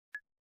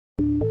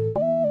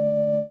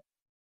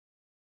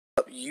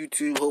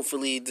YouTube.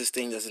 Hopefully this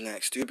thing doesn't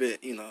act stupid.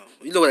 You know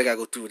what I gotta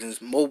go through with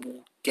this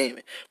mobile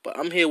gaming. But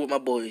I'm here with my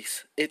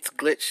boys,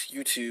 Itsglitchyt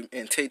YouTube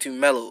and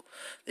TEY2MELLO.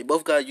 They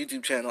both got a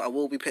YouTube channel. I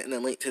will be putting a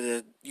link to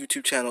the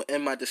YouTube channel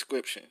in my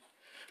description.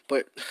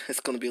 But it's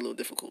gonna be a little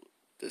difficult.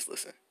 Just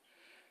listen.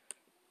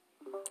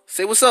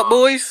 Say what's up,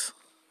 boys.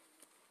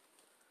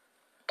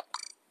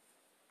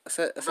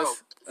 Send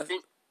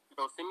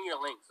me a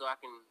link so I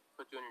can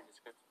put you in the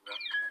description, bro.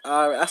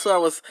 Alright, that's what I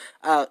was.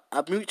 I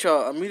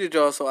muted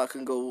y'all so I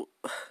can go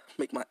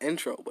make my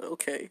intro. But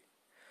okay,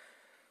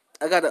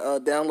 I gotta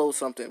download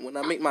something when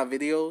I make my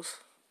videos.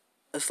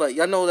 It's like,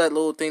 y'all know that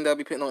little thing that I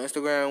be putting on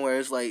Instagram where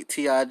it's like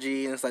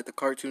TIG and it's like the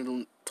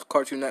Cartoon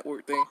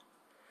Network thing.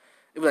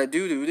 It be like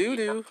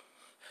do.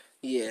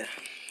 Yeah.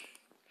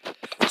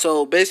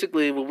 So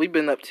basically, what we've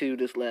been up to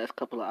this last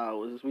couple of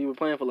hours is we were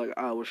playing for like an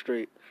hour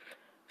straight.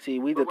 See,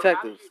 we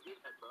detectives.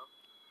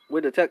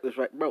 We're detectives,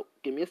 right, bro?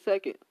 Give me a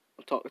second.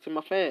 I'm talking to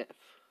my fans.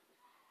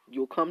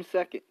 You'll come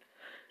second.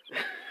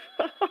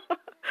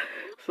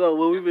 So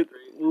what we've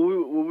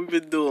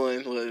been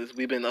doing was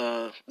we've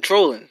been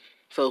trolling.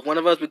 So if one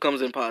of us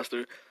becomes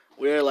imposter,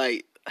 we're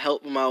like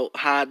help them out,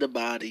 hide the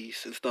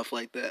bodies and stuff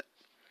like that.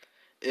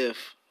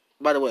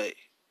 By the way,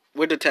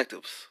 we're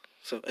detectives.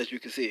 So as you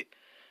can see,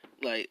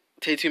 like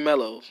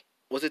TEY2MELLO.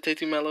 Was it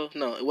TEY2MELLO?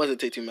 No, it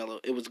wasn't TEY2MELLO.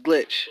 It was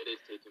Glitch. It is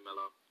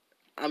TEY2MELLO.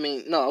 I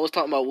mean, no, I was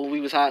talking about when we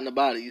was hiding the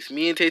bodies.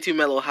 Me and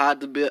TEY2MELLO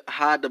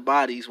hide the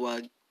bodies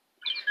while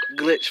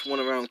Glitch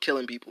went around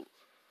killing people.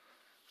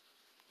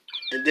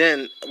 And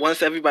then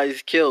once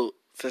everybody's killed,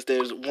 since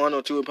there's one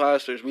or two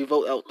imposters, we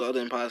vote out the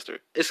other imposter.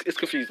 It's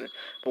confusing,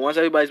 but once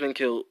everybody's been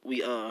killed,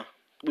 we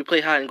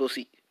play hide and go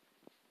seek.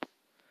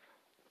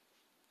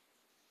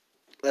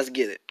 Let's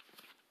get it.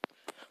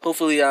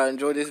 Hopefully y'all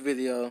enjoy this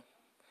video.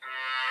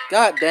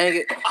 God dang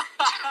it!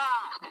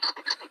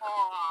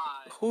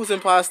 Who's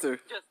imposter?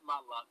 Just my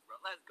luck, bro.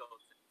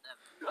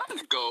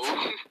 Let's go.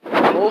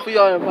 Both of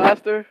y'all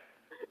imposter?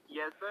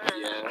 Yes, sir.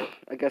 Yeah.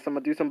 I guess I'm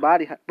gonna do some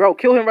body. Bro,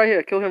 kill him right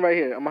here. Kill him right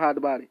here. I'm gonna hide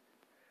the body.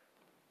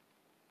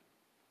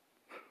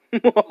 I'm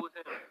done.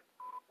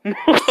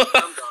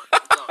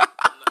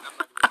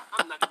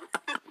 I'm not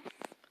even.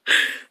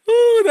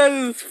 Ooh, that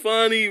is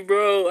funny,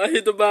 bro. I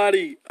hit the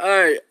body.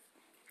 Alright.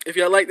 If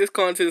y'all like this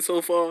content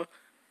so far,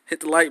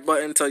 hit the like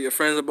button. Tell your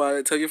friends about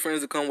it. Tell your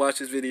friends to come watch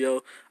this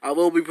video. I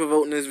will be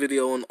promoting this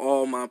video on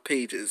all my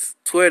pages.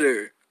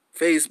 Twitter,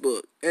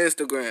 Facebook,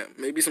 Instagram,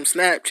 maybe some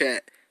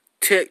Snapchat,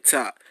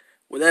 TikTok.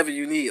 Whatever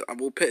you need, I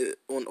will put it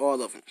on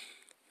all of them.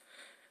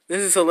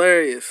 This is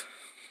hilarious.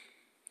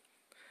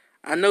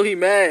 I know he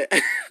mad.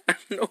 I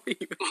know he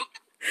mad.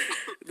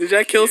 Did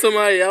y'all kill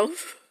somebody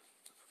else?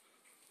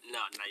 No,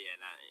 not yet.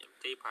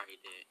 They probably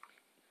did.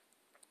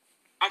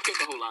 I killed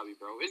the whole lobby,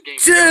 bro. It's game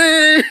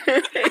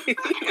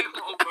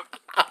over.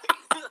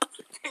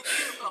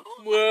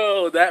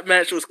 Whoa, that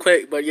match was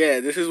quick, but yeah,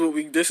 this is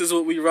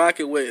what we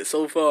rocking with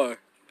so far.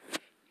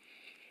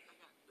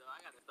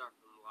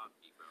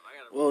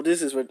 Well,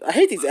 this is I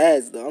hate these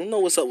ads though. I don't know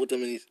what's up with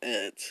them in these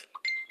ads.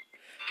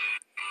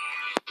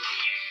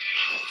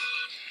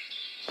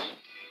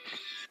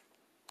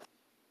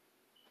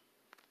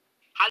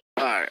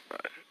 Alright.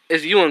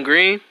 Is you in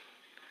green?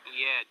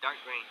 Yeah, dark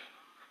green.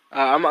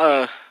 I'm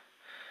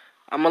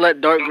gonna let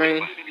dark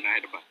green.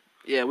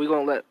 Yeah, we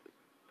gonna let.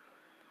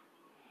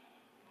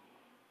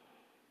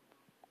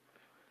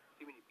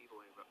 Too many people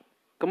here, bro.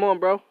 Come on,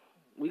 bro.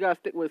 We gotta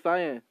stick with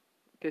Cyan in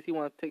case he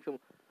wanna take some.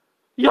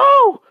 Yo,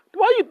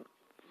 why you?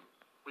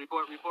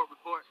 Report.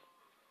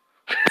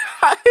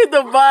 I hit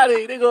the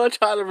body. They gonna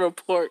try to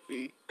report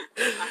me.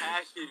 I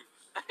asked you.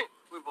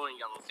 We're voting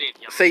yellow. Say it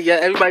yellow. Say yeah.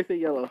 Everybody say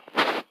yellow.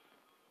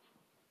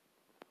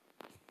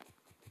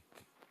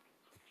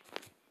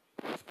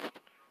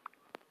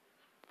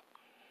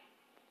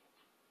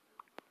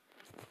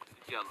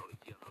 It's yellow.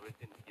 It's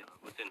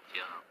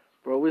yellow.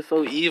 Bro, we're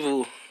so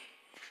evil.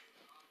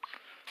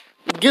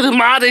 Get him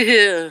out of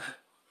here.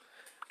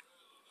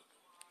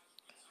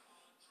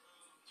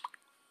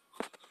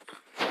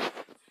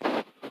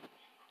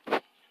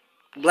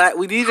 Black,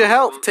 we need your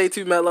help,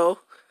 TEY2MELLO.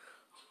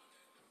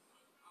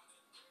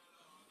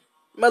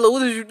 Mello,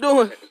 what are you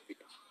doing?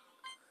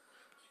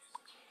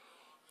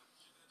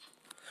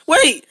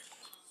 Wait!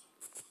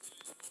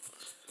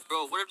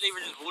 Bro, what if they were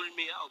just voting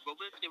me out, bro?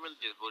 What if they really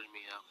just voted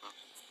me out, bro?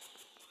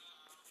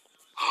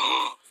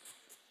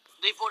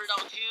 They voted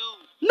out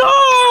you!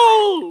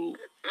 No!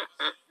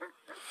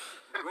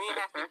 Green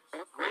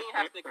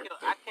has to kill.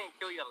 I can't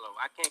kill yellow.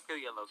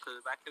 Because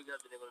if I kill yellow,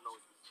 then they're gonna know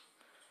it's me.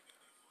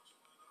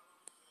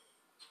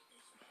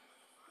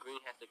 Green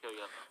has to kill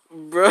yellow.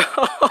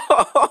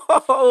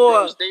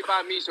 Bro, stay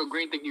by me so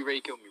green think you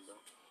ready to kill me, bro.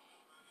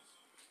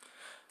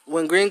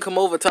 When green come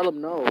over, tell him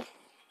no.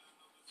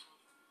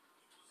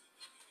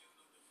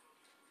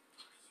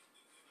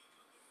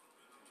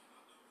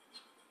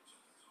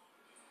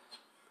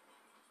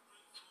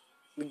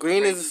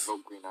 Green is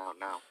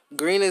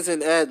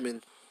in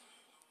admin.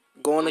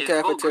 Go in the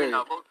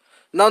cafeteria.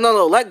 No.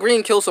 Let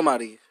green kill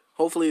somebody.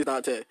 Hopefully it's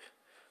not Tay.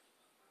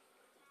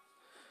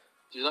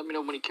 Just let me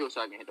know when he kills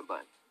so I can hit the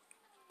button.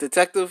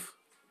 Detective.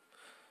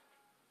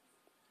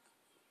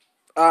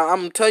 I'm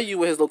gonna tell you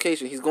what his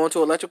location. He's going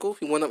to electrical.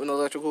 He went up in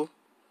electrical.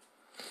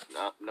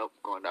 No, nope.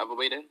 Going the other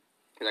way then.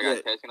 Cause I got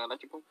a task in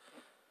electrical.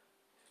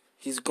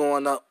 He's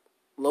going up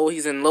low.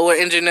 He's in lower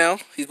engine now.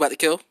 He's about to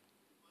kill.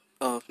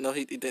 Oh no,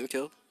 he didn't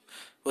kill.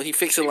 Well, he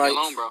fixing lights.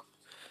 Alone, bro.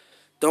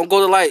 Don't go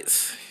to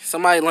lights.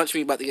 Somebody lunch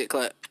me about to get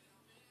clapped.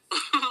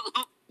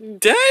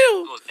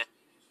 Damn.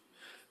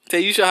 Tay,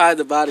 you should hide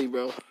the body,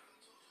 bro.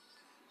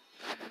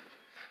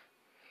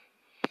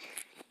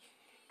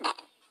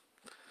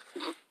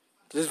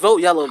 Just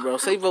vote yellow, bro.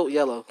 Say vote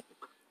yellow.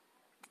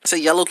 Say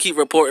yellow keep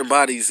reporting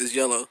bodies. It's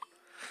yellow.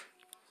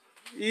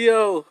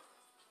 Yo.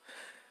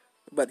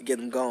 About to get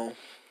him gone.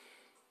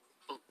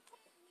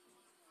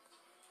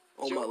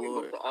 Oh my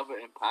lord. Vote the other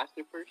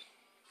imposter first?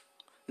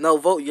 No,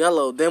 vote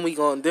yellow. Then we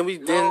going. Then we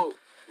then.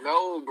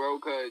 No, bro.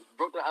 Cause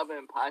vote the other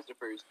imposter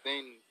first.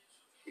 Then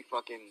we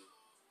fucking.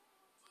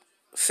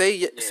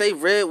 Say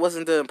red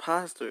wasn't the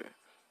imposter.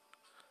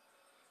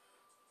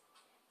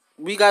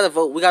 We gotta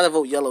vote. We gotta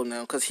vote yellow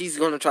now, cause he's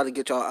gonna try to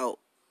get y'all out.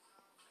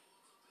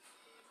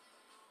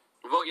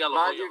 Vote yellow.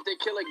 Mind you, if they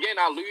kill again,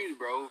 I lose,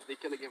 bro. If they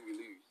kill again, we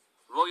lose.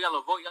 Vote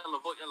yellow. Vote yellow.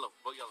 Vote yellow.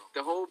 Vote yellow.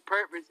 The whole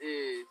purpose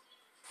is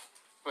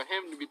for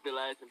him to be the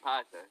last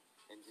imposter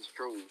and just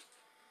troll.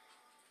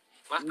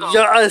 Let's go.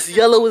 Yes,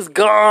 yellow is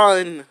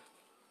gone. Get him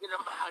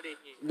out of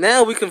here.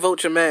 Now we can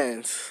vote your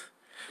mans.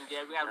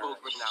 Yeah, we gotta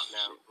vote green out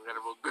now. We gotta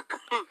vote green.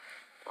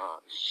 Oh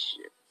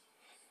shit.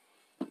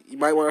 You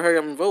might want to hurry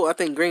up and vote. I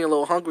think green a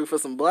little hungry for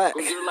some black.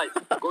 Go do the lights.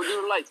 Go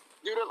do the lights.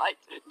 Do the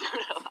lights. Do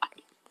the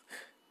lights.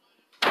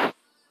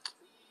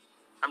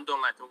 I'm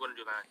doing lights. I'm gonna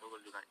do lights. I'm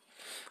gonna do lights.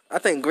 I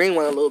think green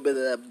want a little bit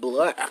of that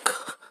black.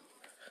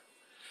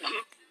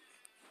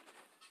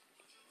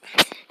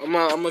 I'm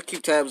gonna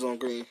keep tabs on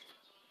green.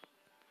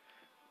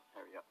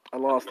 Hurry up. I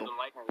lost him.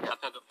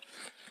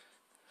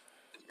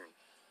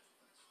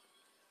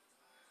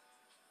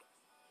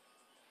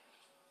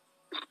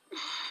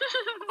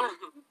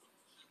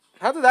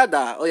 How did I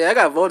die? Oh yeah, I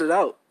got voted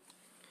out.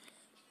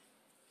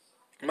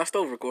 Am I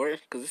still recording?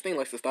 Cause this thing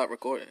likes to stop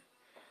recording.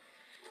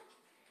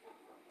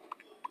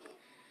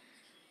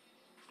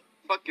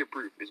 Fuck your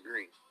proof. It's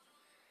green.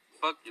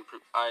 Fuck your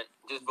proof. Alright,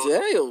 just vote.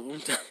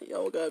 Damn,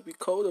 y'all gotta be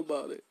cold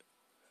about it.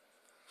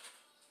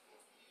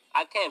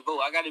 I can't vote.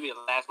 I gotta be the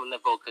last one to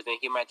vote, cause then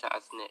he might try to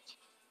snitch.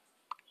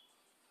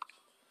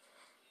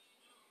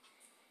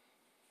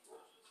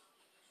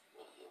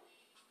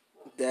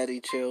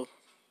 Daddy, chill.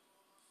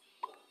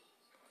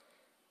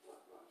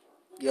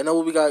 Y'all know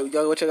what we got?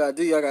 Y'all what y'all gotta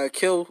do? Y'all gotta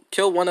kill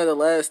one of the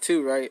last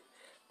two, right?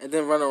 And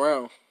then run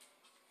around.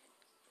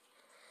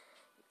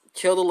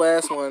 Kill the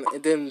last one,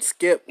 and then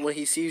skip when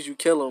he sees you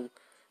kill him.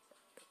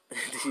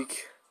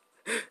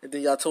 And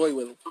then y'all toy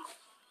with him.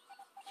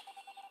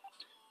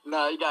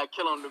 Nah, you gotta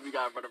kill him, then we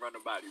gotta run around the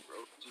body,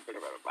 bro. You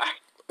better run the body.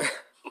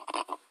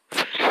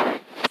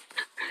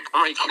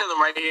 I'm ready to kill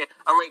him right here.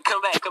 I'm ready.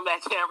 Come back. I'm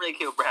ready to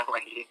kill Brown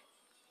right here.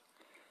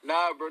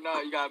 Nah, bro,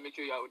 nah. You gotta make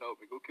sure y'all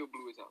open. Go kill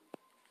Blue or something.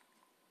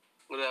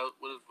 What else?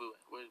 What is Blue at?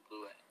 Where's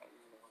Blue at?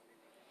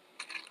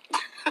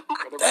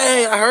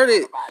 Dang, I heard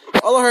it.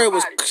 All I heard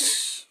was.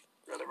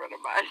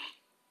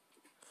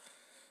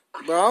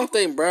 Bro, I don't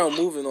think Brown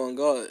moving on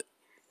guard.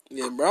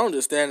 Yeah, Brown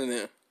just standing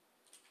there.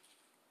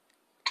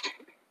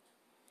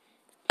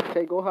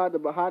 Okay, go hide the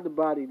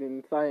body,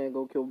 then Cyan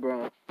go kill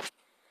Brown.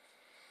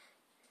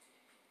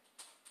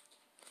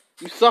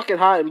 You suck at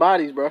hiding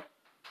bodies, bro.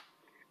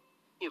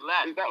 He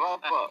left. Is that my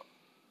fault?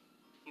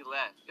 He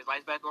left. His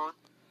lights back on?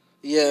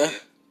 Yeah.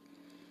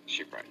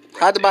 Shit, right.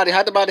 Hide the body.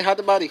 Somebody hide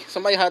the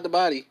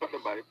body. Fuck the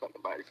body.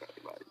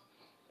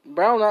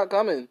 Brown not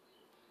coming.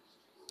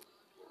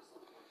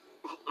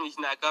 He's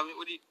not coming?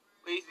 Where's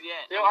he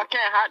at? Yo, I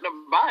can't hide the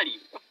body.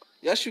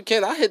 Yes, you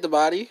can. I hit the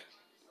body.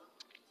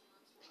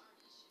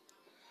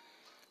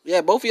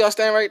 Yeah, both of y'all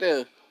stand right there.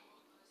 Look.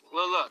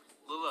 I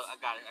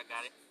got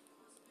it.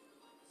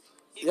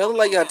 Y'all look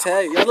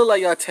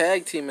like y'all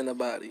tag team in the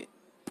body.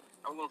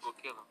 I'm gonna go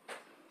kill him.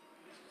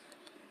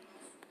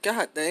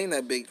 God dang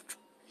that big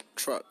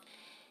truck.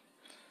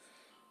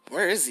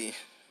 Where is he?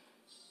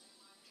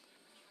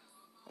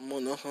 I'm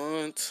on the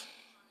hunt.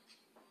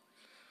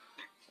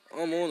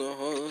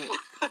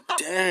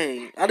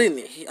 Dang, I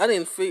didn't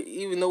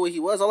even know where he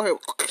was. All I heard.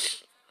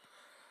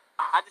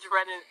 I just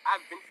ran in.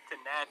 I've been to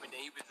Nav, and then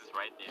he was just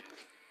right there.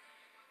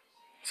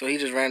 So he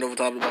just ran over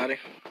top of the body?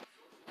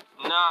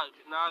 No,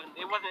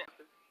 it wasn't.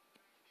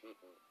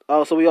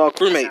 Oh, so we all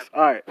crewmates.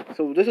 Alright,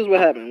 so this is what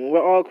happened. When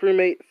we're all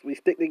crewmates, we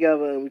stick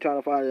together and we try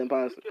to find the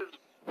imposter.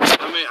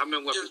 I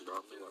mean weapons,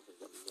 bro.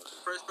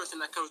 First person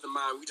that comes to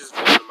mind, we just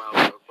go to the mile,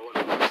 bro.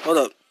 Hold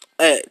up.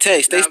 Hey,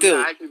 Tay, stay still.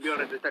 I actually be on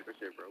the detective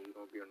shit, bro. We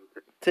gonna be on the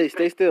detective. Tay,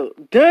 stay still.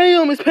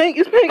 Damn, it's pink.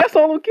 I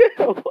saw him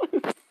kill.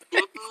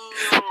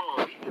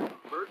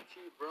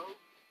 Merchie, bro.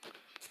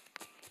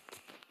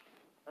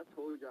 I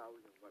told you I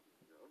was in weapons,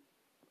 bro.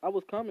 I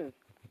was coming.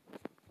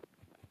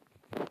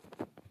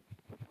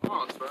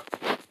 Oh, bro.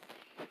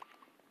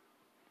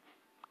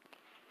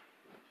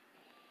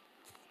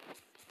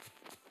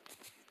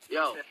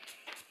 Yo.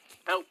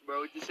 Help,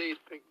 bro. Just say it's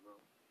pink,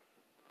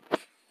 bro.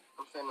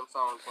 I'm saying them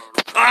songs,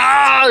 man.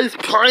 Ah, it's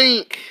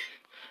prank.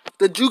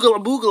 The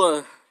Jugala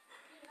Boogala.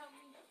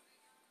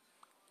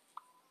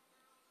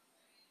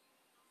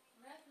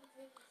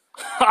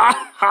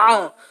 Ha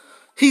ha.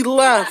 He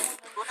left.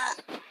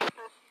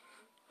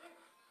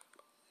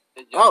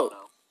 It's Oh. yellow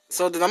now.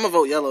 So then I'm gonna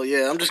vote yellow.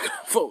 Yeah, I'm just gonna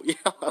vote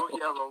yellow. Vote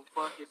yellow.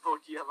 Fuck it.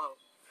 Vote yellow.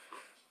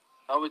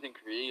 I was in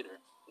creator.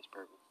 It's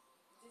purple.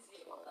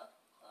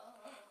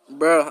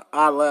 Bruh,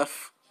 I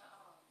left.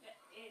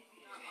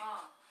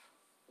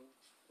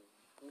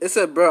 It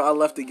said, bruh, I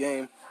left the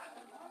game.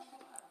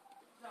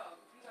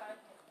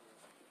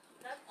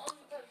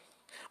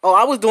 Oh,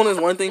 I was doing this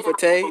one thing for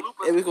Tay.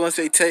 It was gonna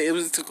say Tay. It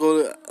was to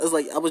go to. It was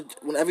like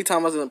every time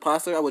I was an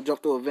imposter, I would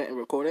jump to an event and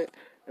record it.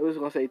 It was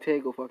gonna say Tay,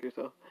 go fuck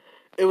yourself.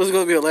 It was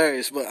gonna be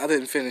hilarious, but I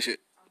didn't finish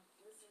it.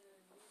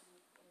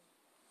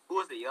 Who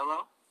was the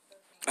yellow?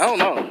 I don't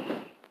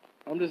know.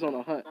 I'm just on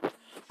a hunt.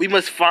 We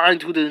must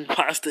find who the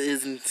imposter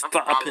is and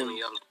stop him.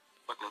 Yellow.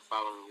 Fucking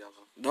following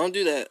yellow. Don't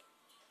do that.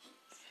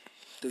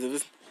 Cause if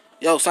it's...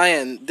 Yo,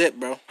 Cyan, dip,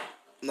 bro.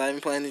 I'm not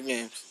even playing these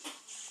games.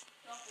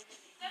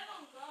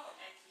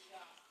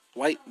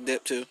 White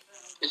dip too.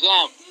 It's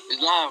live.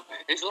 It's live.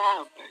 It's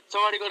live.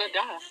 Somebody gonna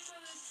die.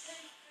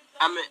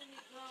 I mean,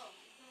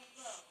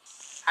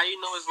 how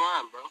you know it's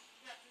live, bro?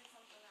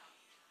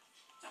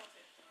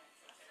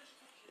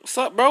 What's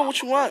up, bro?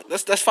 What you want?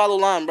 Let's follow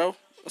line, bro.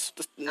 That's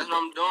what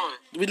I'm doing.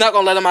 We're not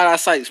gonna let him out of our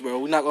sights, bro.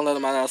 We're not gonna let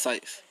him out of our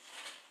sights.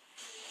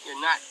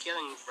 You're not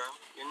killing, bro.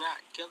 You're not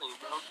killing,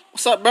 bro.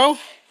 What's up, bro?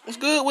 What's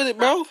good with it,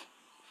 bro?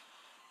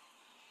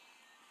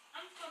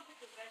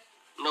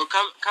 No,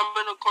 come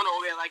in the corner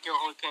over here like you're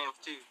on cams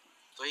too,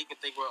 so he can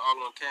think we're all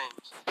on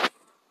cams.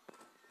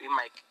 We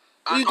might.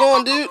 Where you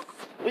going, dude?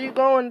 Where you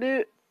going,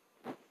 dude?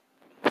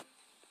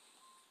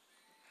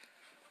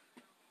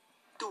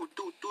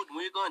 Dude,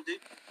 where you going, dude?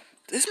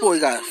 This boy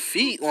got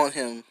feet on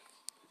him.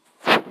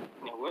 Yeah,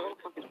 where the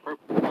fuck is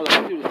purple? Hold on,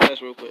 let me do this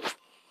test real quick.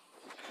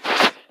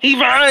 He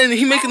run!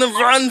 He making a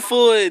run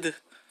for it.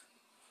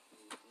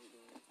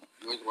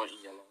 Where's white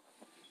and yellow?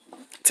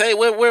 Tay,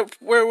 where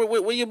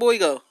your boy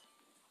go?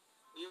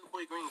 Where your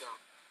boy green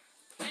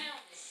go?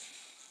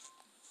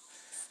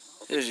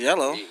 There's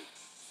yellow. He's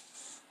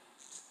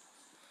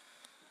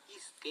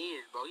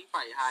scared, bro. He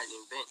probably hiding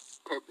in vent.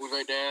 Purple's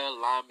right there.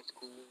 Lime is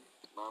cool.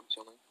 Lime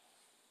chilling.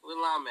 Where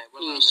Lime at?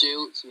 He in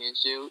shields. He in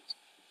shields.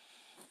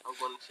 I'm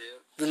going to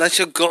shield. Then I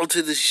should go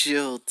to the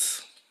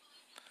shields.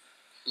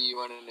 You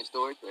running in the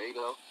store? There you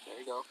go. There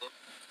you go.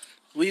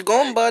 Where you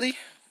going, buddy?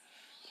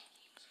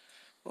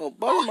 Oh,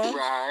 buddy, man.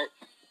 Right.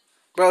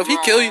 Bro, if he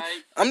kill you,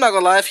 I'm not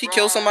gonna lie. If he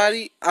kill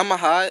somebody, I'ma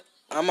hide.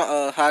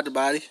 I'ma hide the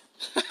body.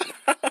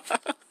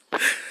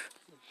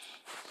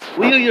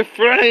 We are your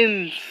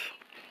friends.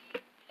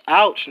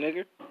 Ouch,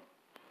 nigga.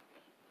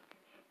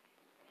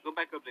 Go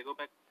back up there. Go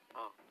back.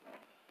 Oh.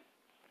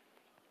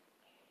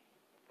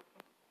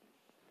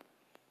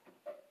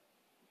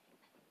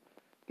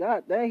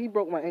 God dang, he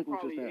broke my ankle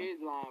just now. Probably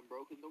his line,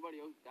 bro, because nobody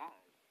else died.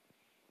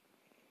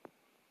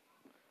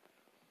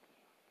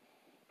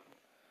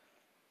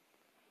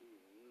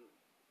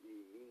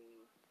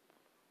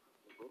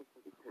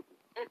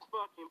 It's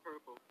fucking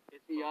purple.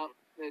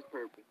 It's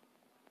purple.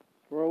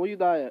 Bro, where you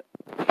die at?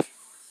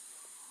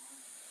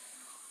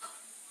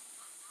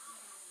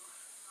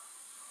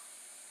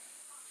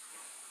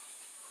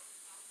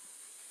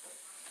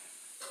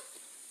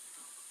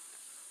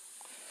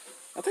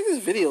 I think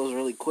this video is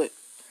really quick.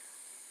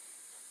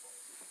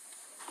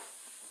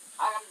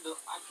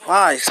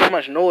 Why so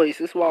much noise?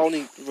 This is why I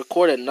only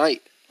record at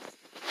night.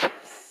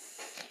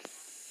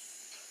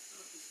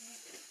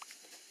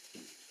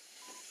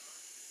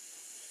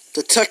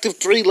 Detective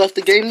 3 left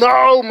the game.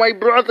 No, my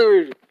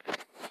brother.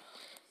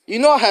 You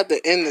know I have to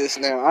end this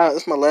now.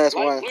 This is my last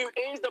one. You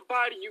is the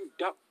body, you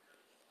dumb.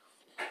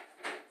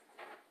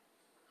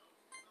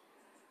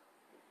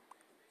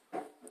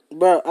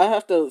 Bro, I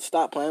have to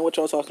stop playing with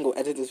y'all so I can go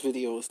edit this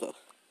video and stuff.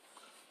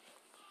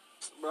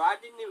 Bro, I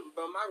didn't even.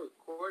 Bro, my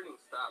recording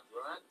stopped,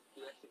 bro. I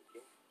do that shit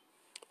again.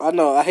 I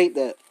know, I hate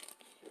that.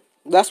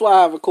 That's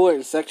why I record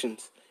in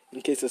sections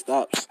in case it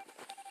stops.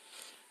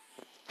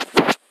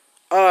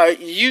 Alright,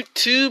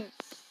 YouTube.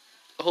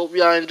 Hope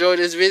y'all enjoyed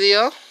this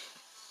video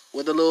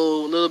with a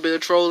little bit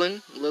of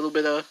trolling, a little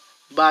bit of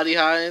body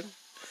hiding,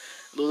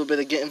 a little bit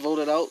of getting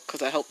voted out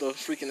because I helped the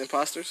freaking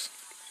imposters.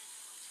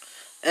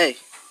 Hey,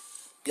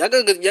 y'all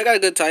got a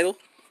good title.